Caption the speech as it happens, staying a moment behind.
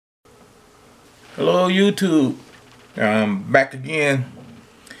Hello YouTube, back again.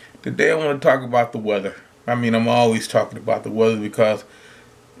 Today I want to talk about the weather. I'm always talking about the weather because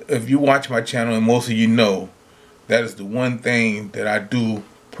if you watch my channel, and most of you know, that is the one thing that I do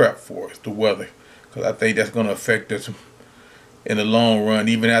prep for, is the weather. Because I think that's going to affect us in the long run,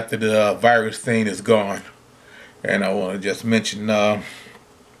 even after the virus thing is gone. And I want to just mention, yeah,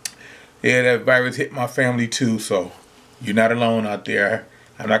 that virus hit my family too, so you're not alone out there.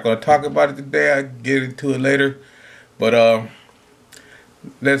 I'm not going to talk about it today. I'll get into it later. But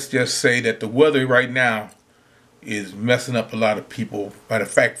let's just say that the weather right now is messing up a lot of people. Matter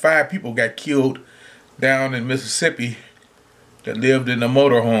of fact, 5 people got killed down in Mississippi that lived in the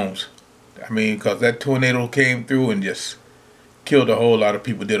motorhomes. Because that tornado came through and just killed a whole lot of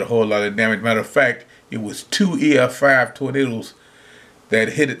people, did a whole lot of damage. Matter of fact, it was 2 EF5 tornadoes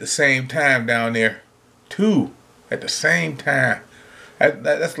that hit at the same time down there. 2 at the same time.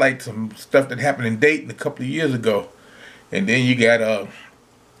 That's like some stuff that happened in Dayton a couple of years ago. And then you got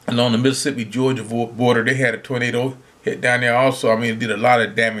along the Mississippi-Georgia border, they had a tornado hit down there also. It did a lot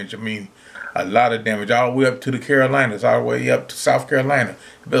of damage. A lot of damage all the way up to the Carolinas, all the way up to South Carolina.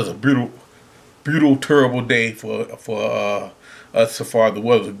 It was a brutal, terrible day for us so far the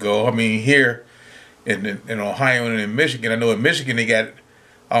weather go. Here in Ohio and in Michigan, I know in Michigan they got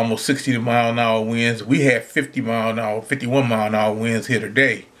almost 60-mile-an-hour winds. We had 51-mile-an-hour winds here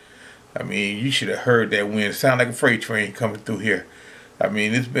today. You should have heard that wind. It sounded like a freight train coming through here.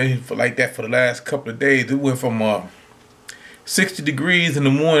 It's been like that for the last couple of days. It went from 60 degrees in the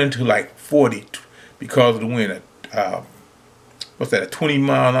morning to like 40 because of the wind. What's that, a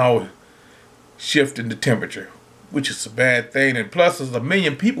 20-mile-an-hour shift in the temperature, which is a bad thing. And plus, there's 1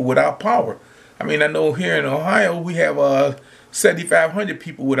 million people without power. I know here in Ohio, we have 7,500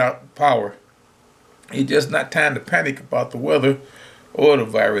 people without power. It's just not time to panic about the weather or the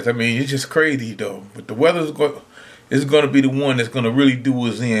virus. It's just crazy though. But the weather is going to be the one that's going to really do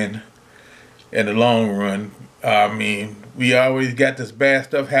us in the long run. We always got this bad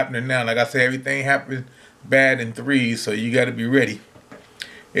stuff happening now. Like I said, everything happens bad in threes, so you got to be ready.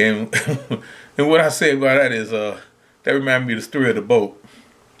 And and what I say about that is, that reminds me of the story of the boat.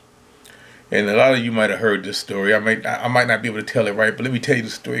 And a lot of you might have heard this story. I might not be able to tell it right, but let me tell you the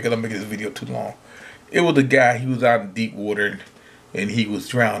story because I'm making this video too long. It was a guy, he was out in deep water and he was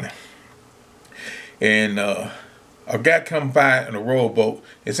drowning. And a guy come by in a rowboat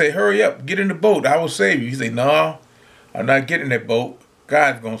and say, "Hurry up, get in the boat, I will save you." He say, "No, I'm not getting that boat.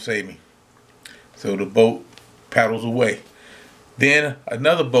 God's going to save me." So the boat paddles away. Then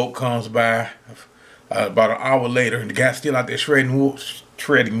another boat comes by about an hour later, and the guy's still out there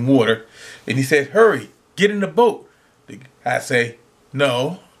treading water. And he said, "Hurry, get in the boat." I say,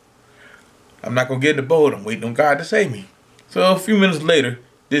 "No, I'm not going to get in the boat. I'm waiting on God to save me." So a few minutes later,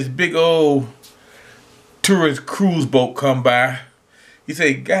 this big old tourist cruise boat come by. He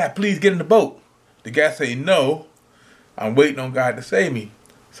said, "God, please get in the boat." The guy say, "No, I'm waiting on God to save me."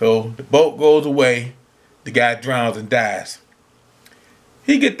 So the boat goes away. The guy drowns and dies.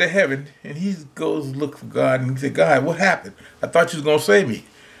 He get to heaven and he goes look for God and he said, "God, what happened? I thought you was going to save me."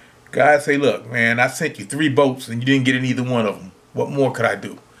 God say, "Look, man, I sent you 3 boats and you didn't get in either one of them. What more could I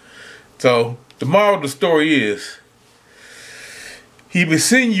do?" So the moral of the story is, He will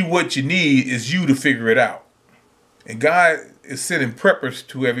send you what you need, is you to figure it out. And God is sending preppers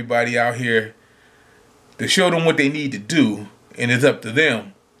to everybody out here to show them what they need to do, and it's up to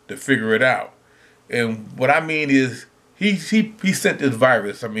them to figure it out. And what I mean is, He sent this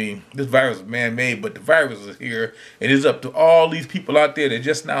virus. This virus is man-made, but the virus is here, and it's up to all these people out there that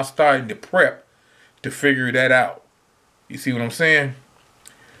just now starting to prep to figure that out. You see what I'm saying?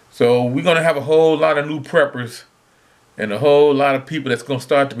 So we're going to have a whole lot of new preppers and a whole lot of people that's going to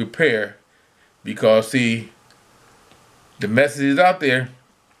start to prepare because, see, the message is out there.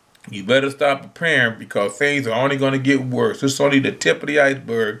 You better start preparing because things are only going to get worse. It's only the tip of the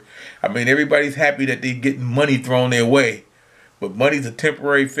iceberg. Everybody's happy that they're getting money thrown their way. But money's a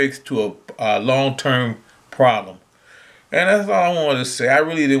temporary fix to a long-term problem. And that's all I wanted to say. I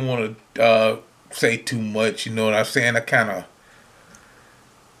really didn't want to say too much, you know what I'm saying? I kind of,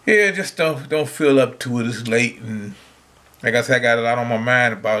 yeah, just don't feel up to it. It's late. And like I said, I got a lot on my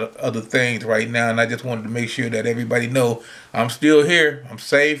mind about other things right now. And I just wanted to make sure that everybody know I'm still here. I'm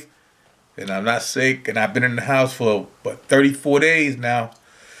safe. And I'm not sick, and I've been in the house for, 34 days now,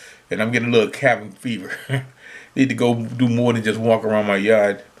 and I'm getting a little cabin fever. Need to go do more than just walk around my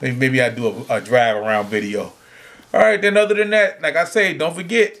yard. Maybe I'll do a drive around video. All right, then other than that, like I say, don't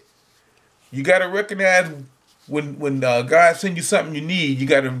forget, you got to recognize when God sends you something you need, you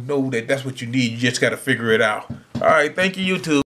got to know that that's what you need. You just got to figure it out. All right, thank you, YouTube.